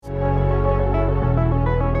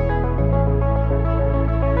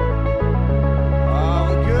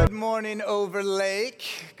Silver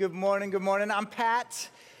Lake. Good morning, good morning. I'm Pat.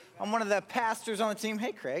 I'm one of the pastors on the team.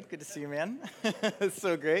 Hey, Craig, good to see you, man. It's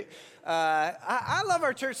so great. I love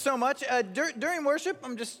our church so much. During worship,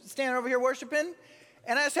 I'm just standing over here worshiping,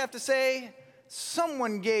 and I just have to say,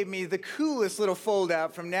 someone gave me the coolest little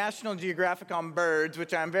fold-out from National Geographic on birds,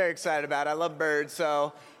 which I'm very excited about. I love birds,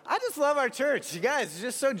 so I just love our church. You guys are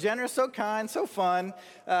just so generous, so kind, so fun.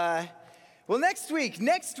 Well, next week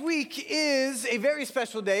is a very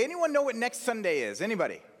special day. Anyone know what next Sunday is?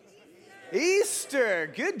 Anybody?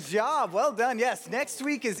 Easter. Good job. Well done. Yes, next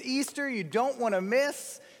week is Easter. You don't want to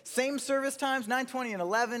miss. Same service times, 9:20 and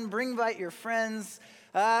 11. Invite your friends.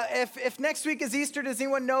 If next week is Easter, does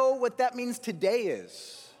anyone know what that means today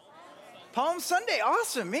is? Palm Sunday.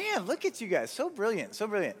 Awesome. Man, look at you guys. So brilliant. So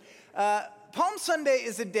brilliant. Palm Sunday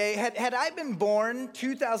is a day, had I been born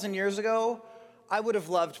 2,000 years ago, I would have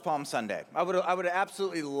loved Palm Sunday. I would have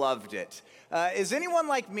absolutely loved it. Is anyone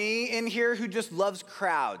like me in here who just loves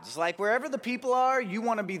crowds? Like wherever the people are, you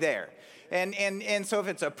want to be there. And so if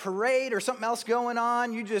it's a parade or something else going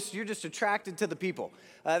on, you're just attracted to the people.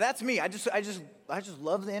 That's me. I just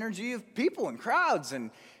love the energy of people and crowds.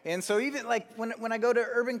 And so even like when I go to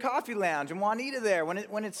Urban Coffee Lounge and Juanita there,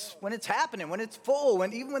 when it's happening, when it's full,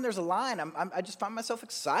 even when there's a line, I just find myself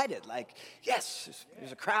excited. Like, yes,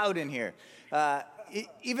 there's a crowd in here.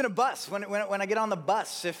 Even a bus, when I get on the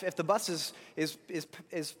bus, if the bus is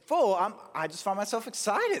full, I just find myself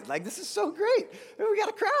excited. Like, this is so great. We got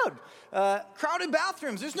a crowd. Crowded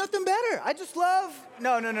bathrooms, there's nothing better. I just love,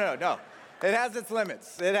 no. It has its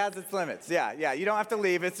limits. Yeah. You don't have to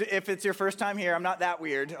leave. If it's your first time here, I'm not that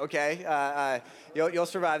weird, okay? You'll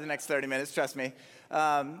survive the next 30 minutes, trust me.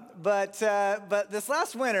 But this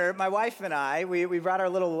last winter, my wife and I, we brought our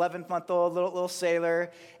little 11-month-old little sailor,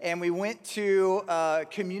 and we went to a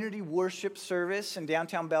community worship service in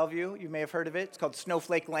downtown Bellevue. You may have heard of it. It's called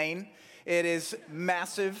Snowflake Lane. It is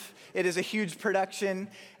massive. It is a huge production.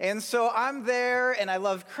 And so I'm there, and I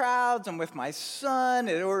love crowds. I'm with my son,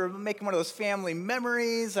 and we're making one of those family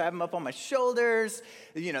memories. I have him up on my shoulders.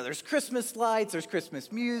 You know, there's Christmas lights, there's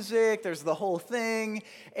Christmas music, there's the whole thing.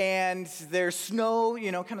 And there's snow,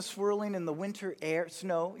 kind of swirling in the winter air.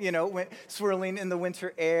 Swirling in the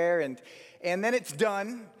winter air. And then it's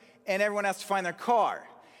done, and everyone has to find their car.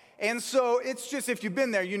 And so it's just, if you've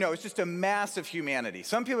been there, it's just a mass of humanity.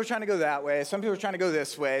 Some people are trying to go that way. Some people are trying to go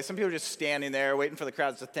this way. Some people are just standing there waiting for the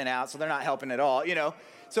crowds to thin out, so they're not helping at all,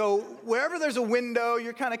 So wherever there's a window,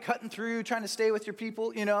 you're kind of cutting through, trying to stay with your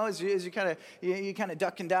people, as you kind of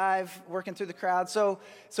duck and dive, working through the crowd. So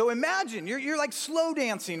imagine, you're like slow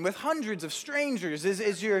dancing with hundreds of strangers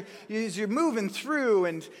as you're moving through,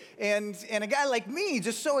 and a guy like me,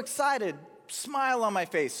 just so excited, smile on my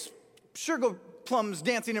face, sugar plums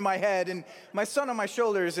dancing in my head, and my son on my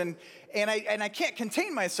shoulders, and I can't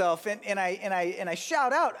contain myself, and I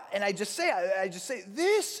shout out, and I just say,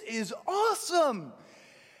 this is awesome.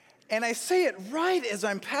 And I say it right as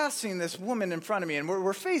I'm passing this woman in front of me, and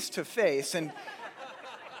we're face to face, and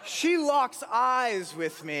she locks eyes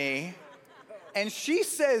with me, and she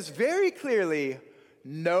says very clearly,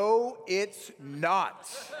 "No, it's not."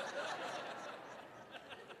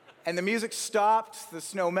 And the music stopped, the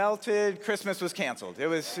snow melted, Christmas was canceled. But it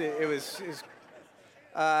was,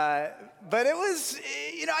 I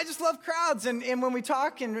just love crowds. And when we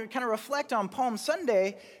talk and kind of reflect on Palm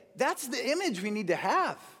Sunday, that's the image we need to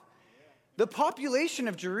have. The population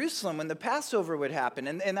of Jerusalem, when the Passover would happen,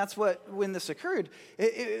 and that's when this occurred,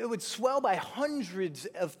 it would swell by hundreds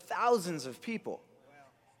of thousands of people.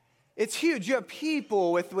 It's huge. You have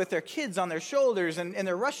people with their kids on their shoulders, and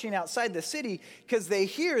they're rushing outside the city because they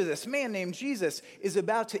hear this man named Jesus is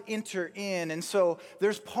about to enter in. And so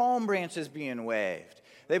there's palm branches being waved.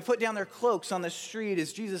 They put down their cloaks on the street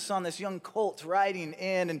as Jesus on this young colt riding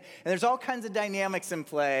in. And there's all kinds of dynamics in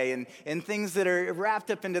play and things that are wrapped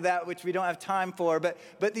up into that which we don't have time for. But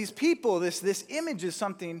these people, this image is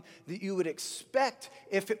something that you would expect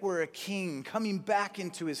if it were a king coming back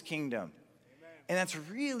into his kingdom. And that's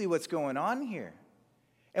really what's going on here.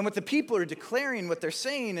 And what the people are declaring, what they're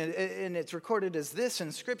saying, and it's recorded as this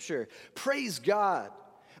in Scripture: praise God.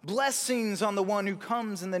 Blessings on the one who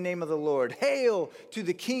comes in the name of the Lord. Hail to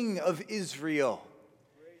the King of Israel.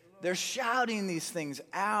 They're shouting these things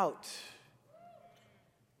out.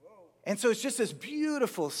 And so it's just this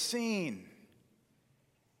beautiful scene.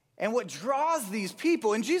 And what draws these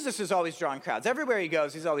people, and Jesus is always drawing crowds. Everywhere he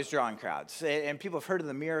goes, he's always drawing crowds. And people have heard of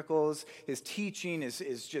the miracles. His teaching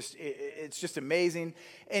is just amazing.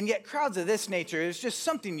 And yet crowds of this nature, there's just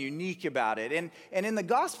something unique about it. And in the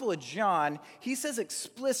Gospel of John, he says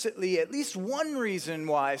explicitly at least one reason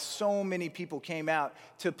why so many people came out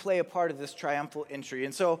to play a part of this triumphal entry.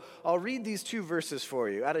 And so I'll read these two verses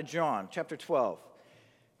for you out of John chapter 12.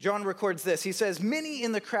 John records this. He says, many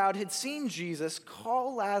in the crowd had seen Jesus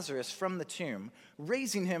call Lazarus from the tomb,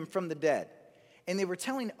 raising him from the dead. And they were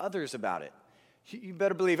telling others about it. You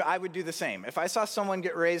better believe I would do the same. If I saw someone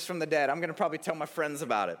get raised from the dead, I'm going to probably tell my friends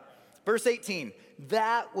about it. Verse 18,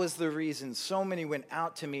 that was the reason so many went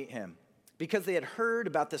out to meet him, because they had heard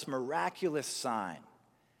about this miraculous sign.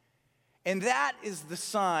 And that is the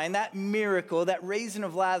sign, that miracle, that raising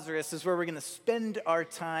of Lazarus is where we're going to spend our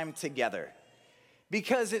time together.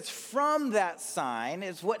 Because it's from that sign,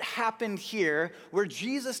 is what happened here, where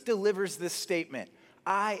Jesus delivers this statement,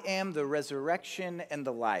 I am the resurrection and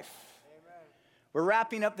the life. Amen. We're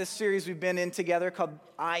wrapping up this series we've been in together called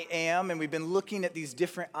I Am, and we've been looking at these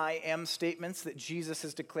different I Am statements that Jesus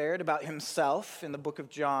has declared about himself in the book of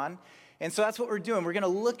John. And so that's what we're doing. We're going to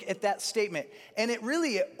look at that statement. And it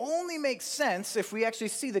only makes sense if we actually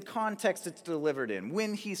see the context it's delivered in,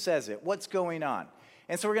 when he says it, what's going on.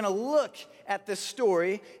 And so we're going to look at this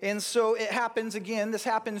story. And so it happens again. This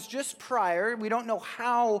happens just prior. We don't know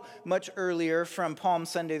how much earlier from Palm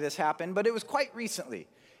Sunday this happened, but it was quite recently.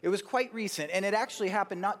 It was quite recent, and it actually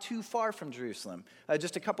happened not too far from Jerusalem,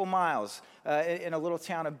 just a couple miles in a little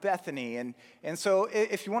town of Bethany. And so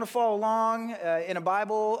if you want to follow along in a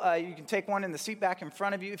Bible, you can take one in the seat back in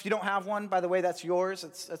front of you. If you don't have one, by the way, that's yours.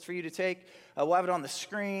 That's for you to take. We'll have it on the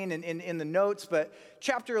screen and in the notes, but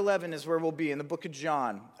chapter 11 is where we'll be in the book of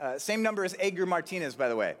John. Same number as Edgar Martinez, by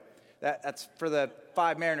the way. That's for the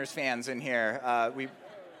 5 Mariners fans in here.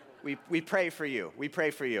 We pray for you. We pray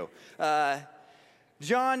for you.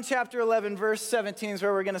 John chapter 11, verse 17 is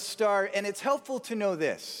where we're going to start, and it's helpful to know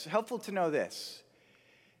this.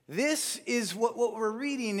 This is what we're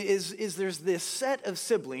reading is there's this set of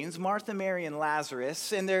siblings, Martha, Mary, and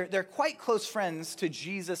Lazarus, and they're quite close friends to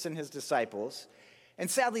Jesus and his disciples. And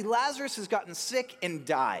sadly, Lazarus has gotten sick and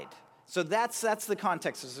died. So that's the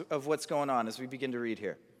context of what's going on as we begin to read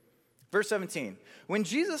here. Verse 17, when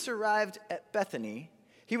Jesus arrived at Bethany,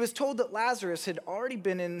 he was told that Lazarus had already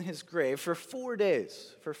been in his grave for 4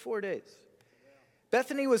 days.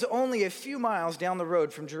 Bethany was only a few miles down the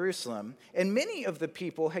road from Jerusalem, and many of the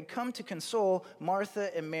people had come to console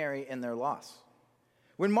Martha and Mary in their loss.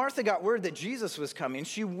 When Martha got word that Jesus was coming,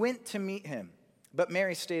 she went to meet him, but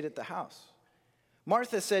Mary stayed at the house.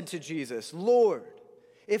 Martha said to Jesus, Lord,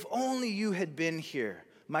 if only you had been here,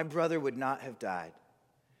 my brother would not have died.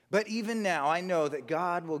 But even now I know that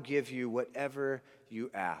God will give you whatever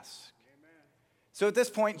you ask. Amen. So at this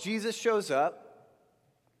point, Jesus shows up.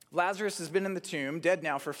 Lazarus has been in the tomb, dead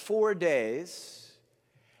now for 4 days.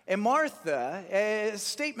 And Martha, a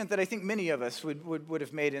statement that I think many of us would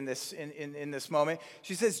have made in this moment,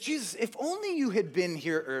 she says, Jesus, if only you had been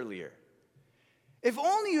here earlier. If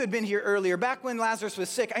only you had been here earlier, back when Lazarus was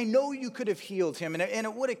sick, I know you could have healed him, and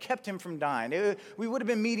it would have kept him from dying. We would have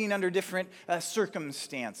been meeting under different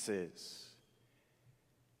circumstances.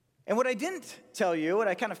 And what I didn't tell you, what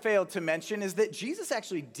I kind of failed to mention, is that Jesus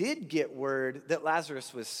actually did get word that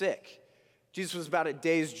Lazarus was sick. Jesus was about a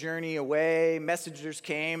day's journey away. Messengers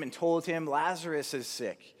came and told him, Lazarus is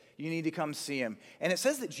sick. You need to come see him. And it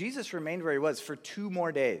says that Jesus remained where he was for 2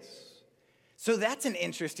 more days. So that's an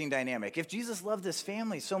interesting dynamic. If Jesus loved this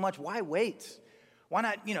family so much, why wait? Why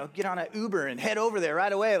not, get on an Uber and head over there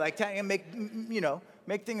right away, and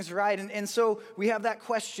make things right? And so we have that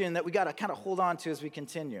question that we got to kind of hold on to as we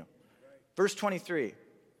continue. Verse 23,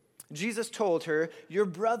 Jesus told her, your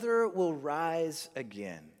brother will rise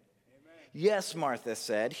again. Amen. Yes, Martha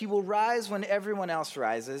said, he will rise when everyone else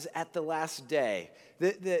rises at the last day.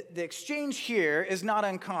 The exchange here is not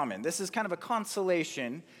uncommon. This is kind of a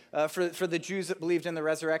consolation for the Jews that believed in the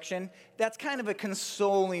resurrection. That's kind of a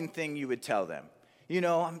consoling thing you would tell them.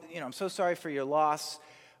 I'm so sorry for your loss,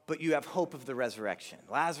 but you have hope of the resurrection.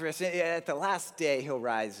 Lazarus, at the last day, he'll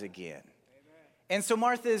rise again. And so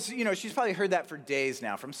Martha's, she's probably heard that for days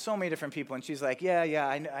now from so many different people. And she's like,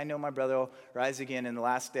 I know my brother will rise again in the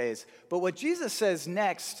last days. But what Jesus says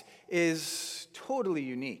next is totally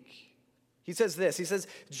unique. He says this. He says,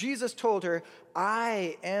 Jesus told her,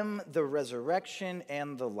 I am the resurrection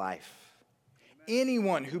and the life.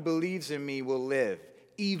 Anyone who believes in me will live,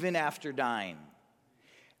 even after dying.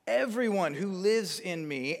 Everyone who lives in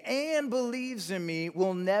me and believes in me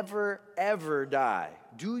will never, ever die.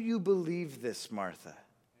 Do you believe this, Martha?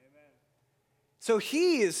 Amen. So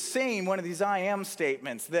he is saying one of these I am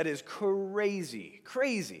statements that is crazy,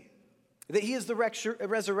 that he is the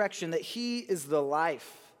resurrection, that he is the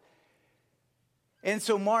life. And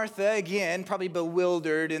so Martha, again, probably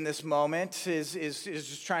bewildered in this moment, is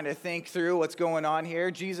just trying to think through what's going on here.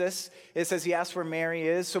 Jesus, it says he asks where Mary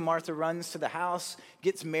is, so Martha runs to the house,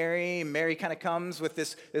 gets Mary, and Mary kind of comes with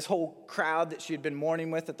this whole crowd that she had been mourning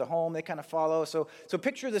with at the home. They kind of follow. So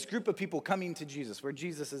picture this group of people coming to Jesus, where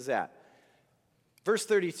Jesus is at. Verse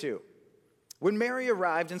 32, when Mary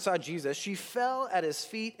arrived and saw Jesus, she fell at his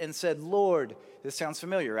feet and said, Lord, this sounds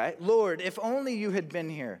familiar, right? Lord, if only you had been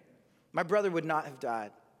here, my brother would not have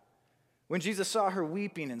died. When Jesus saw her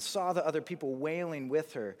weeping and saw the other people wailing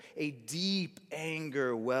with her, a deep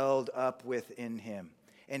anger welled up within him,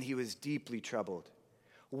 and he was deeply troubled.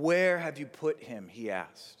 Where have you put him? He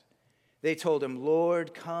asked. They told him,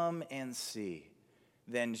 Lord, come and see.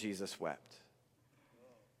 Then Jesus wept.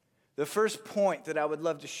 The first point that I would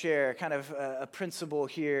love to share, kind of a principle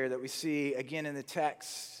here that we see again in the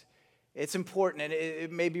text, it's important, and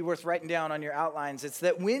it may be worth writing down on your outlines. It's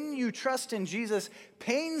that when you trust in Jesus,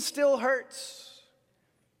 pain still hurts,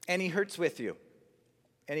 and he hurts with you.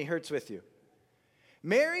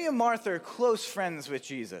 Mary and Martha are close friends with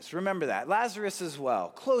Jesus. Remember that. Lazarus as well,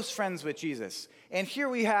 close friends with Jesus. And here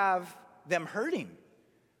we have them hurting,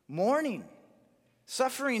 mourning,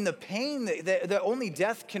 suffering the pain that only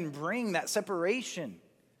death can bring, that separation.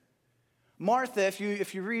 Martha, if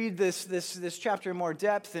you read this chapter in more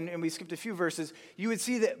depth, and we skipped a few verses, you would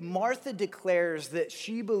see that Martha declares that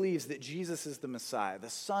she believes that Jesus is the Messiah, the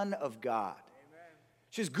Son of God. Amen.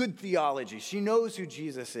 She has good theology. She knows who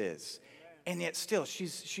Jesus is. Amen. And yet still,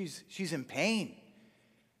 she's in pain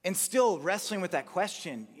and still wrestling with that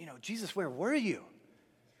question, Jesus, where were you?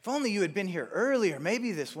 If only you had been here earlier,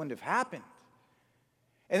 maybe this wouldn't have happened.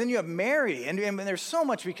 And then you have Mary, and there's so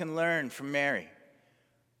much we can learn from Mary.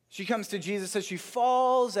 She comes to Jesus as she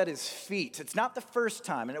falls at his feet. It's not the first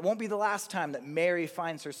time, and it won't be the last time that Mary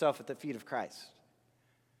finds herself at the feet of Christ.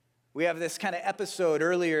 We have this kind of episode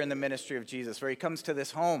earlier in the ministry of Jesus where he comes to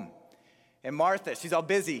this home. And Martha, she's all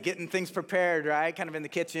busy getting things prepared, right? Kind of in the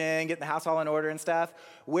kitchen, getting the house all in order and stuff.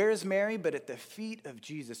 Where's Mary? But at the feet of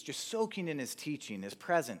Jesus, just soaking in his teaching, his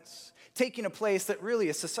presence, taking a place that really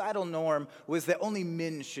a societal norm was that only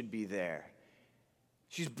men should be there.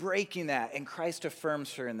 She's breaking that, and Christ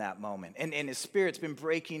affirms her in that moment. And his Spirit's been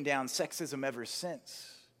breaking down sexism ever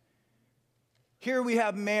since. Here we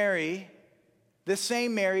have Mary, the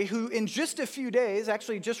same Mary who in just a few days,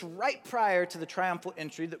 actually just right prior to the triumphal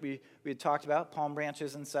entry that we had talked about, palm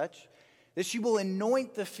branches and such, that she will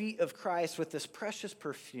anoint the feet of Christ with this precious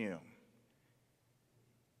perfume.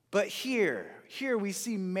 But here we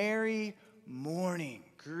see Mary mourning,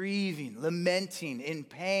 grieving, lamenting, in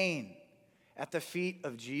pain, at the feet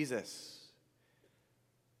of Jesus.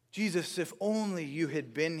 Jesus, if only you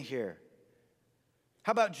had been here.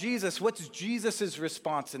 How about Jesus? What's Jesus'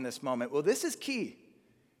 response in this moment? Well, this is key.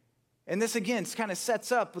 And this, again, kind of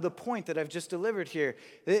sets up the point that I've just delivered here.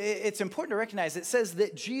 It's important to recognize it says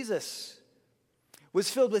that Jesus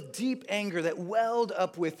was filled with deep anger that welled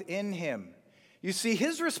up within him. You see,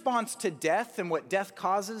 his response to death and what death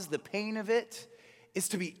causes, the pain of it, is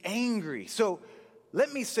to be angry. So,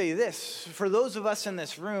 let me say this, for those of us in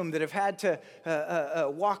this room that have had to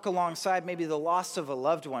walk alongside maybe the loss of a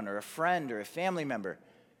loved one or a friend or a family member,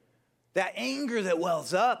 that anger that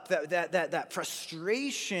wells up, that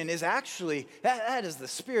frustration is actually, that is the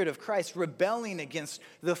Spirit of Christ rebelling against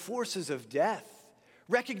the forces of death,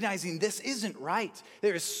 recognizing this isn't right.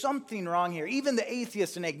 There is something wrong here. Even the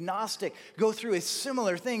atheist and agnostic go through a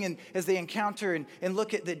similar thing and as they encounter and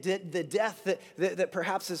look at the death that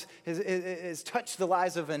perhaps has touched the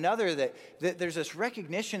lives of another, that there's this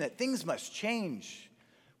recognition that things must change.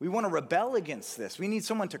 We want to rebel against this. We need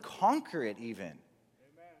someone to conquer it even.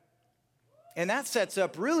 Amen. And that sets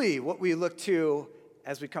up really what we look to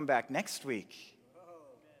as we come back next week.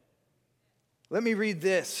 Let me read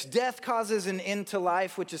this. Death causes an end to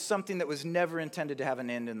life, which is something that was never intended to have an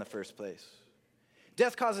end in the first place.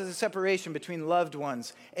 Death causes a separation between loved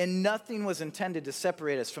ones, and nothing was intended to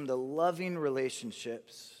separate us from the loving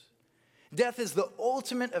relationships. Death is the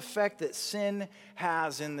ultimate effect that sin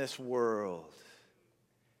has in this world.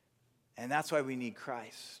 And that's why we need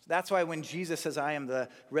Christ. That's why when Jesus says, I am the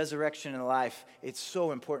resurrection and life, it's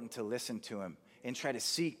so important to listen to him and try to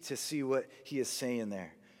seek to see what he is saying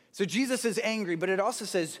there. So Jesus is angry, but it also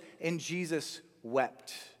says, and Jesus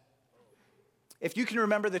wept. If you can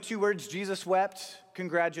remember the two words, Jesus wept,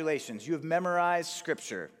 congratulations. You have memorized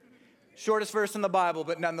Scripture. Shortest verse in the Bible,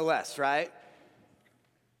 but nonetheless, right?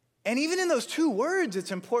 And even in those two words,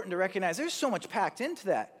 it's important to recognize there's so much packed into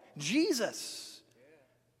that. Jesus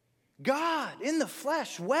God in the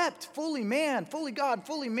flesh wept, fully man, fully God,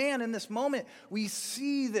 fully man in this moment. We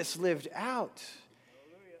see this lived out.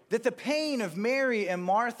 That the pain of Mary and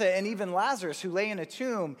Martha and even Lazarus, who lay in a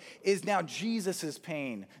tomb, is now Jesus'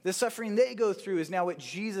 pain. The suffering they go through is now what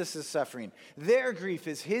Jesus is suffering. Their grief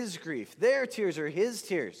is his grief. Their tears are his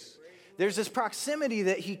tears. There's this proximity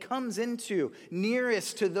that he comes into,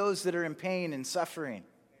 nearest to those that are in pain and suffering.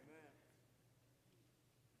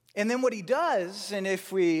 And then what he does, and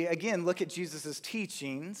if we, again, look at Jesus'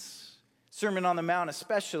 teachings, Sermon on the Mount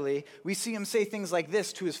especially, we see him say things like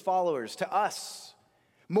this to his followers, to us.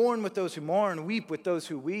 Mourn with those who mourn, weep with those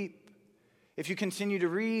who weep. If you continue to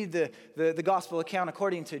read the gospel account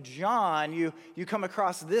according to John, you come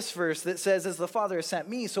across this verse that says, as the Father has sent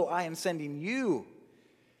me, so I am sending you.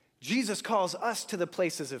 Jesus calls us to the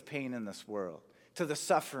places of pain in this world, to the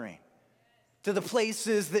suffering, to the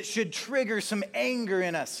places that should trigger some anger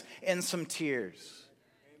in us and some tears.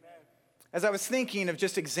 As I was thinking of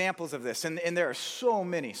just examples of this, and there are so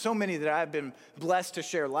many that I've been blessed to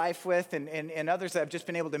share life with, and others that I've just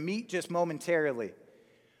been able to meet just momentarily.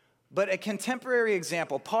 But a contemporary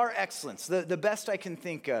example, par excellence, the best I can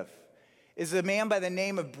think of, is a man by the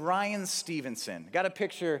name of Bryan Stevenson. Got a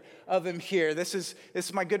picture of him here. This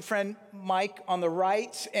is my good friend Mike on the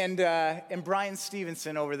right, and Bryan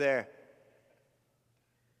Stevenson over there.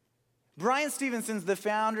 Bryan Stevenson's the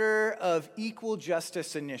founder of Equal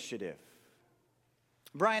Justice Initiative.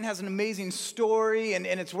 Bryan has an amazing story, and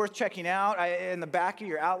it's worth checking out. In the back of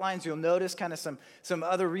your outlines, you'll notice kind of some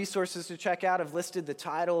other resources to check out. I've listed the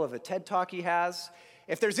title of a TED Talk he has.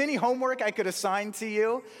 If there's any homework I could assign to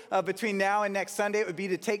you between now and next Sunday, it would be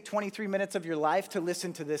to take 23 minutes of your life to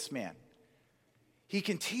listen to this man. He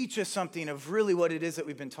can teach us something of really what it is that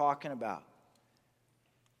we've been talking about.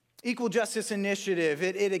 Equal Justice Initiative,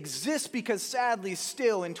 it exists because sadly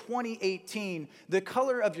still in 2018, the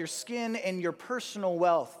color of your skin and your personal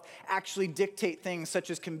wealth actually dictate things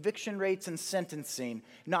such as conviction rates and sentencing,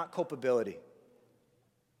 not culpability.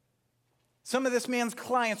 Some of this man's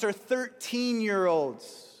clients are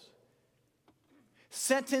 13-year-olds,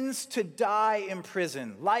 sentenced to die in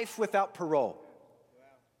prison, life without parole.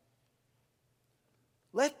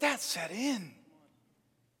 Let that set in.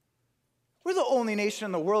 We're the only nation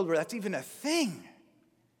in the world where that's even a thing.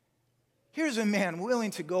 Here's a man willing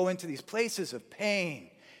to go into these places of pain.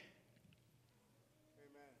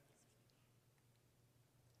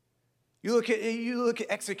 You look at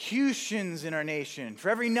executions in our nation. For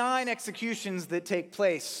every 9 executions that take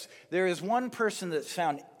place, there is one person that's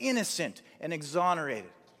found innocent and exonerated,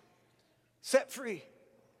 set free.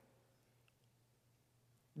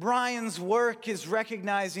 Bryan's work is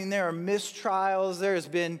recognizing there are mistrials. There has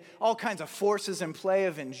been all kinds of forces in play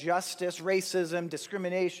of injustice, racism,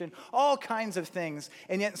 discrimination, all kinds of things.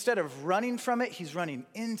 And yet instead of running from it, he's running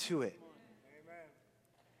into it. Amen.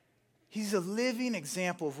 He's a living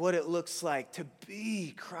example of what it looks like to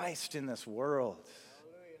be Christ in this world.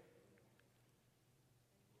 Hallelujah.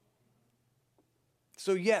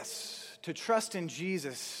 So yes, to trust in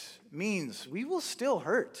Jesus means we will still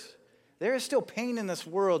hurt. There is still pain in this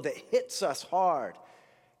world that hits us hard.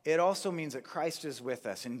 It also means that Christ is with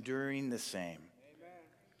us, enduring the same. Amen.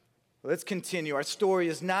 Let's continue. Our story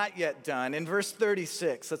is not yet done. In verse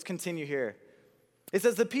 36, let's continue here. It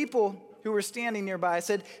says, the people who were standing nearby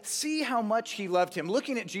said, see how much he loved him.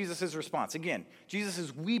 Looking at Jesus' response. Again, Jesus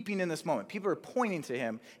is weeping in this moment. People are pointing to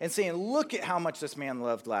him and saying, look at how much this man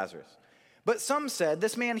loved Lazarus. But some said,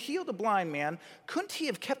 this man healed a blind man. Couldn't he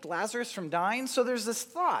have kept Lazarus from dying? So there's this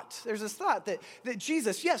thought that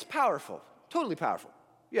Jesus, yes, powerful, totally powerful.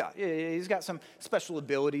 Yeah, he's got some special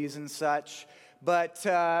abilities and such. But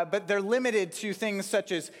they're limited to things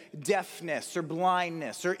such as deafness or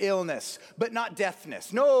blindness or illness, but not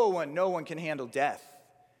deafness. No one can handle death.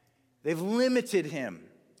 They've limited him.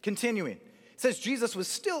 Continuing. It says Jesus was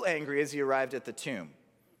still angry as he arrived at the tomb.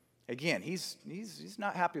 Again, he's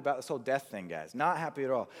not happy about this whole death thing, guys. Not happy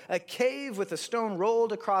at all. A cave with a stone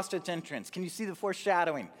rolled across its entrance. Can you see the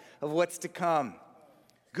foreshadowing of what's to come?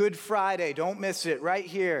 Good Friday, don't miss it, right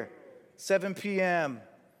here, 7 p.m.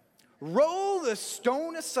 Roll the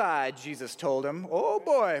stone aside, Jesus told him. Oh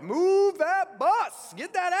boy, move that bus.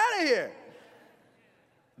 Get that out of here.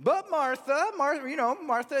 But Martha,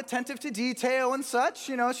 attentive to detail and such,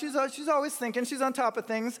 she's always thinking, she's on top of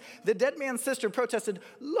things. The dead man's sister protested,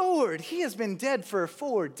 Lord, he has been dead for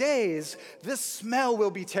 4 days. The smell will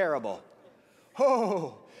be terrible.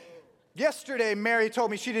 Oh, yesterday Mary told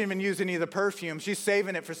me she didn't even use any of the perfume. She's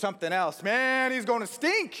saving it for something else. Man, he's going to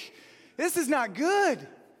stink. This is not good.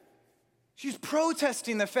 She's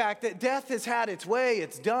protesting the fact that death has had its way.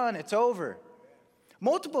 It's done. It's over.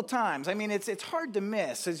 Multiple times. I mean, it's hard to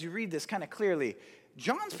miss as you read this kind of clearly.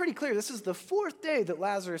 John's pretty clear. This is the fourth day that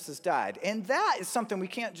Lazarus has died. And that is something we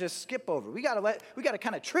can't just skip over. We got to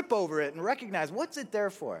kind of trip over it and recognize what's it there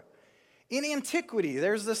for. In antiquity,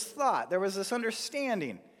 there's this thought, there was this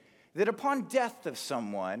understanding that upon death of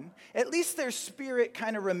someone, at least their spirit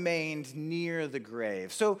kind of remained near the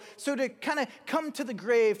grave. So to kind of come to the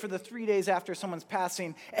grave for the 3 days after someone's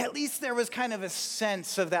passing, at least there was kind of a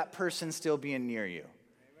sense of that person still being near you.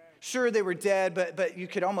 Amen. Sure, they were dead, but you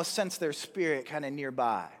could almost sense their spirit kind of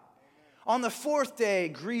nearby. Amen. On the fourth day,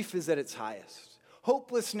 grief is at its highest.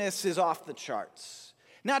 Hopelessness is off the charts.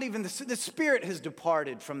 Not even the spirit has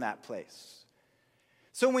departed from that place.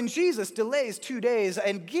 So when Jesus delays 2 days,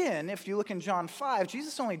 and again, if you look in John 5,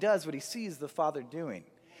 Jesus only does what he sees the Father doing.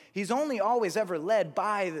 He's only always ever led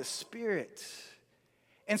by the Spirit.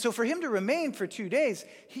 And so for him to remain for 2 days,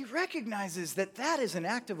 he recognizes that that is an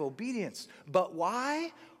act of obedience. But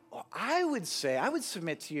why? Well, I would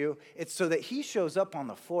submit to you, it's so that he shows up on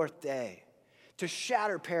the fourth day to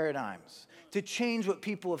shatter paradigms, to change what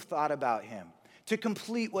people have thought about him, to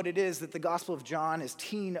complete what it is that the Gospel of John is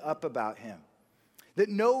teeing up about him. That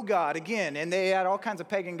no God, again, and they had all kinds of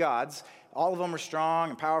pagan gods. All of them were strong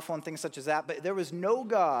and powerful and things such as that. But there was no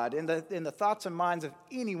God in the thoughts and minds of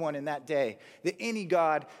anyone in that day that any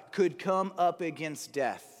God could come up against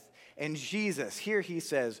death. And Jesus, here he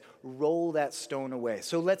says, roll that stone away.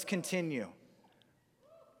 So let's continue.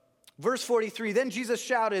 Verse 43, then Jesus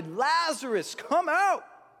shouted, Lazarus, come out!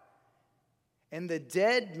 And the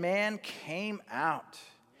dead man came out.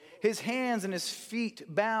 His hands and his feet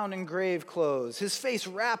bound in grave clothes, his face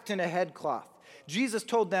wrapped in a headcloth. Jesus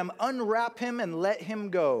told them, unwrap him and let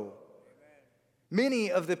him go. Amen.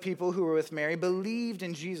 Many of the people who were with Mary believed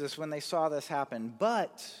in Jesus when they saw this happen,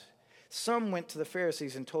 but some went to the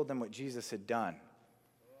Pharisees and told them what Jesus had done.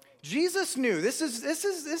 Jesus knew, this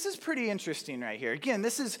is pretty interesting right here. Again,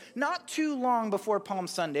 this is not too long before Palm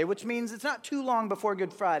Sunday, which means it's not too long before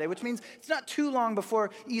Good Friday, which means it's not too long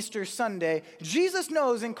before Easter Sunday. Jesus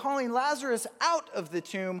knows in calling Lazarus out of the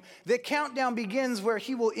tomb, the countdown begins where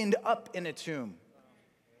he will end up in a tomb.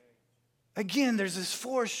 Again, there's this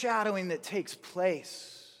foreshadowing that takes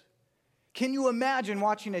place. Can you imagine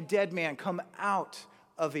watching a dead man come out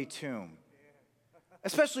of a tomb?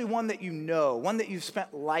 Especially one that you know, one that you've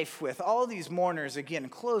spent life with. All these mourners, again,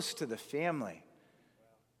 close to the family.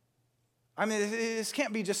 I mean, this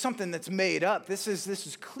can't be just something that's made up. This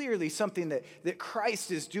is clearly something that Christ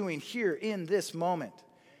is doing here in this moment.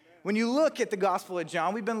 When you look at the Gospel of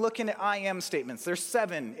John, we've been looking at I am statements. There's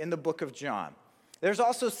 7 in the book of John. There's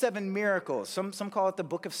also 7 miracles. Some call it the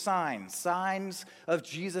book of signs, signs of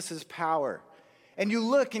Jesus' power. And you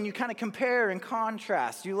look and you kind of compare and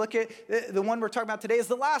contrast. You look at the one we're talking about today is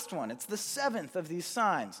the last one. It's the 7th of these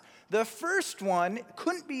signs. The first one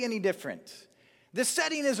couldn't be any different. The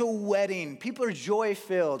setting is a wedding. People are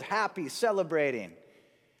joy-filled, happy, celebrating.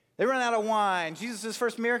 They run out of wine. Jesus'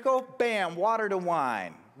 first miracle, bam, water to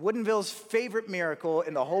wine. Woodinville's favorite miracle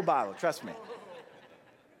in the whole Bible, trust me.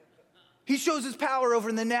 He shows his power over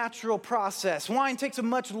in the natural process. Wine takes a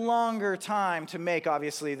much longer time to make,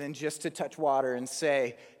 obviously, than just to touch water and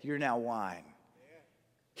say, you're now wine. Yeah.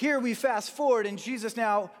 Here we fast forward, and Jesus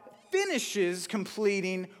now finishes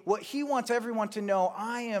completing what he wants everyone to know.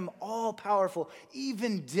 I am all powerful.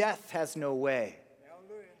 Even death has no way.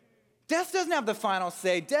 Hallelujah. Death doesn't have the final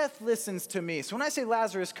say. Death listens to me. So when I say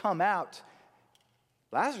Lazarus, come out,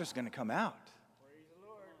 Lazarus is going to come out.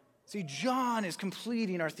 See, John is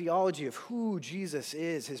completing our theology of who Jesus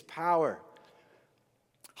is, his power.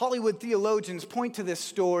 Hollywood theologians point to this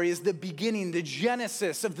story as the beginning, the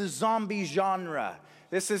genesis of the zombie genre.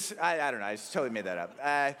 This is, I don't know, I just totally made that up.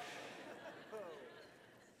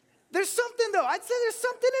 There's something, though, I'd say there's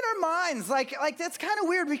something in our minds. Like that's kind of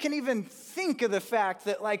weird we can even think of the fact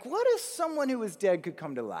that, like, what if someone who was dead could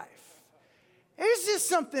come to life? There's just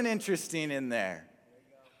something interesting in there.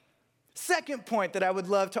 Second point that I would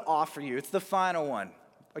love to offer you, it's the final one.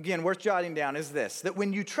 Again, worth jotting down, is this, that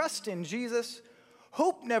when you trust in Jesus,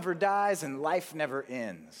 hope never dies and life never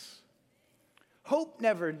ends. Hope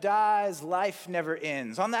never dies, life never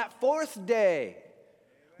ends. On that fourth day,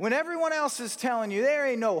 when everyone else is telling you there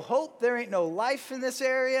ain't no hope, there ain't no life in this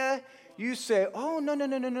area, you say, oh,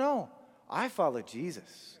 no. I follow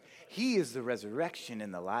Jesus. He is the resurrection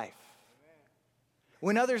and the life.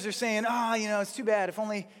 When others are saying, it's too bad, if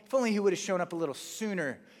only he would have shown up a little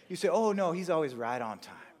sooner, you say, oh, no, he's always right on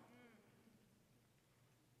time.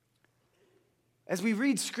 As we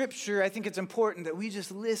read Scripture, I think it's important that we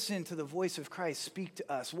just listen to the voice of Christ speak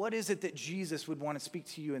to us. What is it that Jesus would want to speak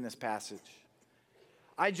to you in this passage?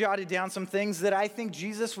 I jotted down some things that I think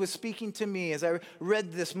Jesus was speaking to me as I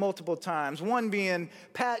read this multiple times. One being,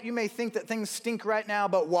 Pat, you may think that things stink right now,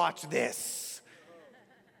 but watch this.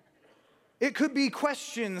 It could be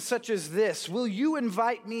questions such as this: will you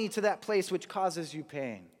invite me to that place which causes you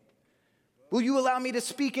pain? Will you allow me to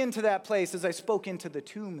speak into that place as I spoke into the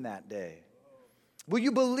tomb that day? Will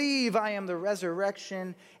you believe I am the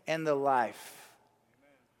resurrection and the life?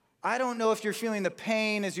 I don't know if you're feeling the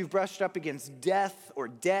pain as you've brushed up against death or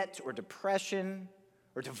debt or depression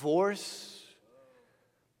or divorce.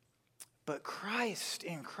 But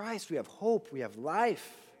in Christ, we have hope, we have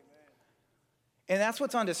life. And that's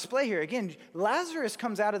what's on display here. Again, Lazarus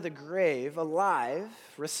comes out of the grave alive,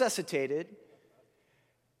 resuscitated.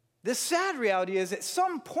 The sad reality is at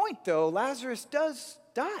some point, though, Lazarus does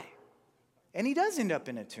die. And he does end up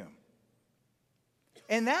in a tomb.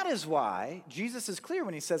 And that is why Jesus is clear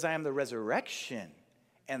when he says, I am the resurrection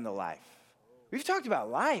and the life. We've talked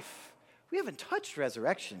about life. We haven't touched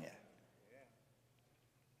resurrection yet.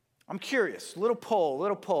 I'm curious, little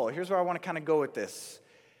poll. Here's where I want to kind of go with this.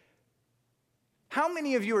 How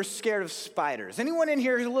many of you are scared of spiders? Anyone in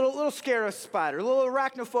here is a little scared of spiders? A little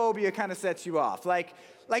arachnophobia kind of sets you off. Like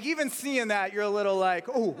even seeing that, you're a little like,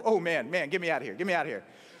 oh man, get me out of here.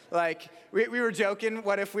 Like, we were joking,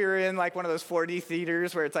 what if we were in like one of those 4D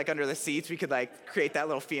theaters where it's like under the seats, we could like create that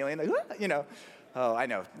little feeling, like, Oh, I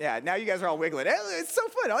know. Yeah, now you guys are all wiggling. It's so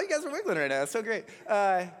fun. All you guys are wiggling right now. It's so great.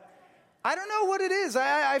 I don't know what it is.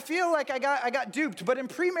 I feel like I got duped. But in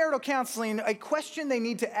premarital counseling, a question they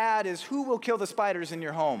need to add is, who will kill the spiders in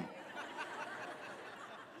your home?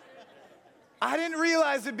 I didn't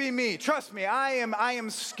realize it'd be me. Trust me, I am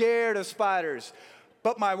scared of spiders.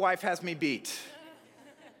 But my wife has me beat.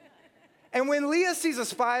 And when Leah sees a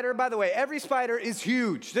spider, by the way, every spider is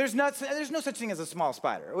huge. There's no such thing as a small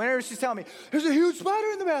spider. Whenever she's telling me, there's a huge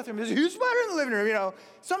spider in the bathroom, there's a huge spider in the living room,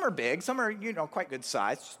 some are big, some are, quite good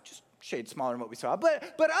size, just shade smaller than what we saw.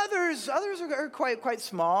 But others are quite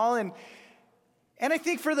small. And I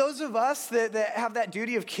think for those of us that have that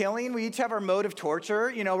duty of killing, we each have our mode of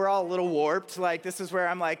torture. We're all a little warped. Like, this is where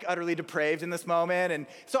I'm like utterly depraved in this moment. And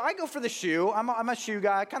so I go for the shoe. I'm a shoe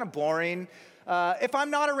guy, kind of boring. If I'm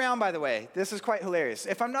not around, by the way, this is quite hilarious.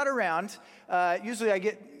 If I'm not around, usually I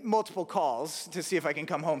get multiple calls to see if I can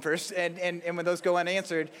come home first. And when those go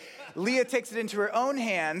unanswered, Leah takes it into her own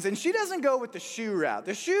hands, and she doesn't go with the shoe route.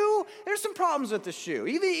 The shoe, there's some problems with the shoe.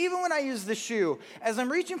 Even when I use the shoe, as I'm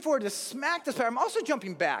reaching forward to smack the spider, I'm also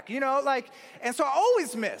jumping back, and so I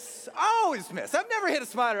always miss. I've never hit a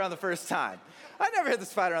spider on the first time. I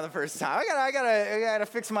gotta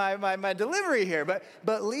fix my delivery here.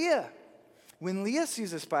 But Leah, when Leah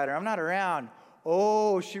sees a spider, I'm not around.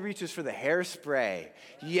 Oh, she reaches for the hairspray.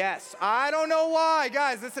 Yes, I don't know why.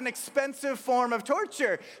 Guys, it's an expensive form of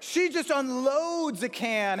torture. She just unloads a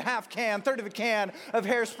can, half can, third of a can of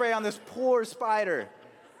hairspray on this poor spider.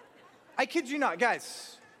 I kid you not.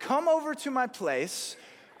 Guys, come over to my place.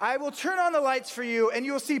 I will turn on the lights for you, and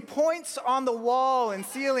you will see points on the wall and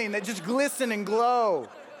ceiling that just glisten and glow.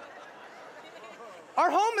 Our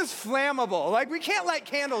home is flammable. Like, we can't light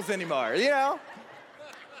candles anymore,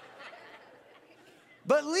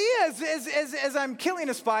 But Leah, as I'm killing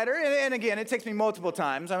a spider, and again, it takes me multiple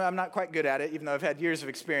times. I'm not quite good at it, even though I've had years of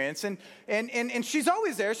experience. And she's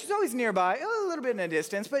always there. She's always nearby, a little bit in a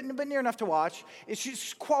distance, but near enough to watch.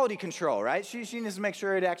 She's quality control, right? She needs to make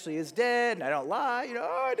sure it actually is dead, and I don't lie.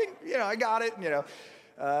 I got it.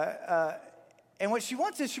 And what she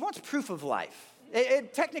wants is proof of life.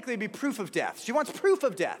 It technically be proof of death. She wants proof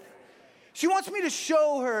of death. She wants me to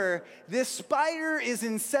show her this spider is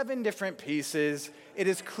in 7 different pieces. It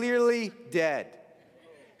is clearly dead.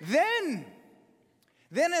 Then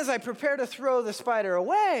as I prepare to throw the spider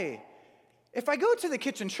away, if I go to the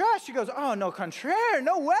kitchen trash, she goes, oh, no contraire,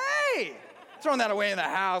 no way. Throwing that away in the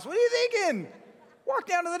house. What are you thinking? Walk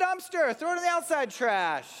down to the dumpster, throw it in the outside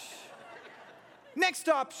trash. Next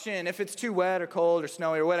option, if it's too wet or cold or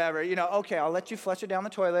snowy or whatever, okay, I'll let you flush it down the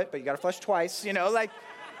toilet, but you got to flush twice,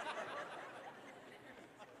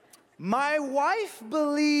 My wife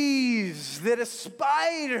believes that a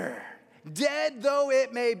spider, dead though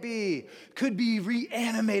it may be, could be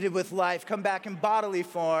reanimated with life, come back in bodily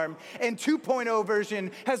form, and 2.0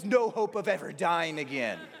 version has no hope of ever dying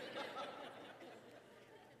again.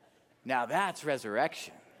 Now that's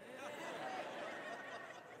resurrection.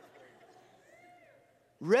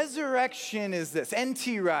 Resurrection is this.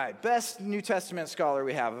 N.T. Wright, best New Testament scholar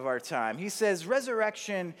we have of our time. He says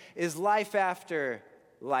resurrection is life after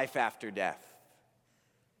death.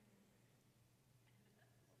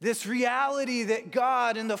 This reality that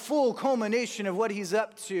God, in the full culmination of what he's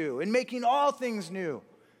up to, and making all things new,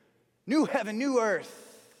 new heaven, new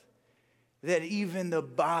earth, that even the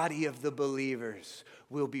body of the believers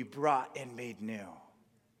will be brought and made new.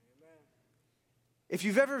 If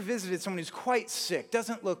you've ever visited someone who's quite sick,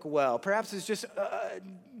 doesn't look well, perhaps is just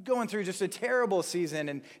going through just a terrible season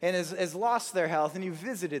and has lost their health, and you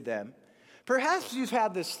visited them, perhaps you've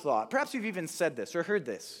had this thought, perhaps you've even said this or heard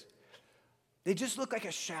this. They just look like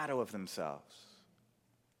a shadow of themselves.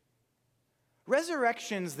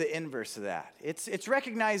 Resurrection's the inverse of that. It's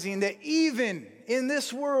recognizing that even in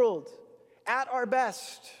this world, at our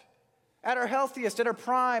best, at our healthiest, at our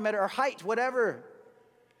prime, at our height, whatever,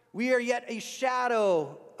 we are yet a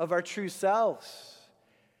shadow of our true selves.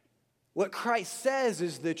 What Christ says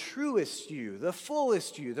is the truest you, the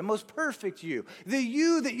fullest you, the most perfect you. The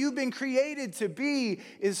you that you've been created to be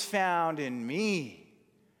is found in me.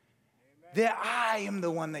 Amen. That I am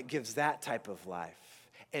the one that gives that type of life,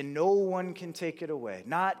 and no one can take it away.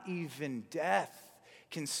 Not even death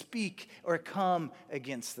can speak or come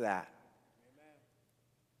against that.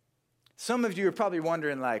 Some of you are probably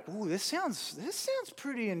wondering, like, ooh, this sounds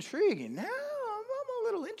pretty intriguing. Now I'm a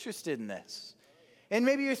little interested in this. And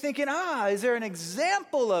maybe you're thinking, is there an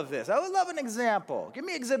example of this? I would love an example. Give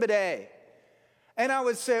me Exhibit A. And I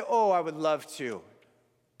would say, I would love to.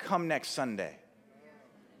 Come next Sunday.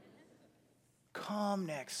 Come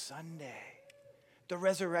next Sunday. The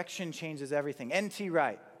resurrection changes everything. N.T.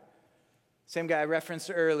 Wright, same guy I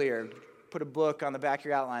referenced earlier, put a book on the back of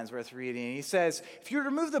your outlines worth reading. He says, if you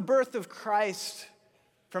remove the birth of Christ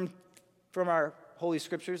from our Holy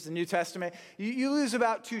Scriptures, the New Testament, you lose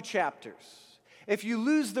about 2 chapters. If you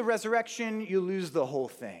lose the resurrection, you lose the whole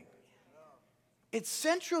thing. It's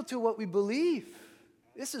central to what we believe.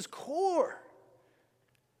 This is core.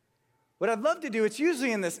 What I'd love to do, it's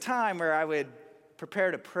usually in this time where I would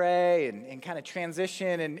prepare to pray and kind of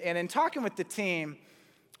transition. And in talking with the team,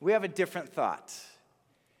 we have a different thought.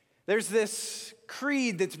 There's this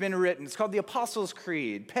creed that's been written. It's called the Apostles'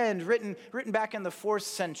 Creed, penned, written back in the 4th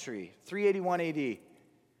century, 381 AD.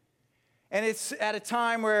 And it's at a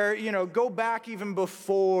time where, go back even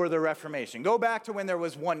before the Reformation. Go back to when there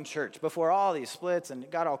was one church, before all these splits and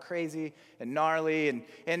it got all crazy and gnarly. And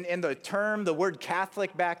the word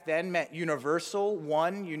Catholic back then meant universal,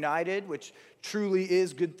 one, united, which truly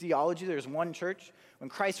is good theology. There's one church. When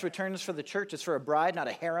Christ returns for the church, it's for a bride, not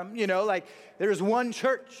a harem. There's one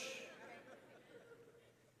church.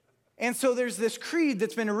 And so there's this creed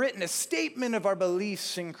that's been written, a statement of our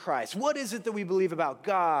beliefs in Christ. What is it that we believe about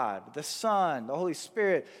God, the Son, the Holy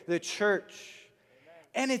Spirit, the church?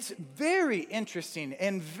 And it's very interesting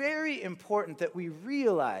and very important that we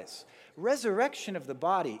realize resurrection of the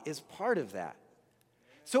body is part of that.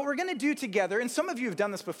 So what we're going to do together, and some of you have done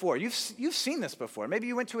this before. You've seen this before. Maybe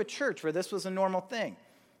you went to a church where this was a normal thing.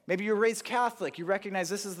 Maybe you were raised Catholic. You recognize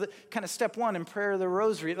this is the kind of step one in prayer of the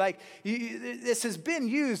rosary. This has been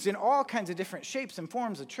used in all kinds of different shapes and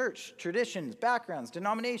forms of church, traditions, backgrounds,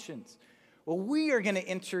 denominations. Well, we are going to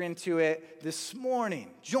enter into it this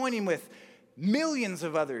morning, joining with millions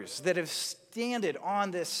of others that have standed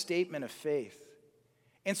on this statement of faith.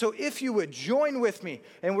 And so if you would join with me,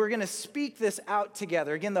 and we're going to speak this out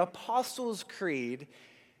together. Again, the Apostles' Creed.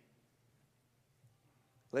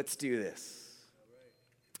 Let's do this.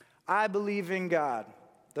 I believe in God,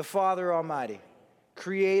 the Father Almighty,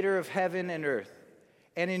 creator of heaven and earth,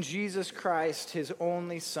 and in Jesus Christ, his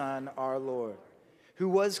only Son, our Lord, who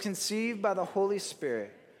was conceived by the Holy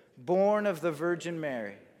Spirit, born of the Virgin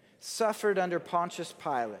Mary, suffered under Pontius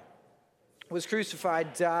Pilate, was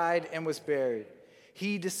crucified, died, and was buried.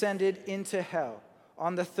 He descended into hell.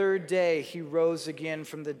 On the 3rd day, he rose again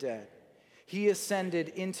from the dead. He ascended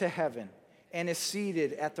into heaven and is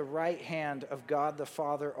seated at the right hand of God the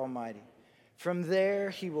Father Almighty. From there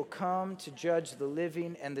he will come to judge the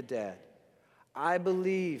living and the dead. I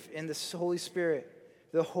believe in the Holy Spirit,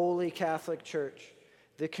 the Holy Catholic Church,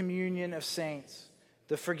 the communion of saints,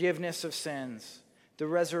 the forgiveness of sins, the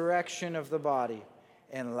resurrection of the body,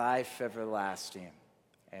 and life everlasting.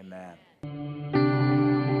 Amen.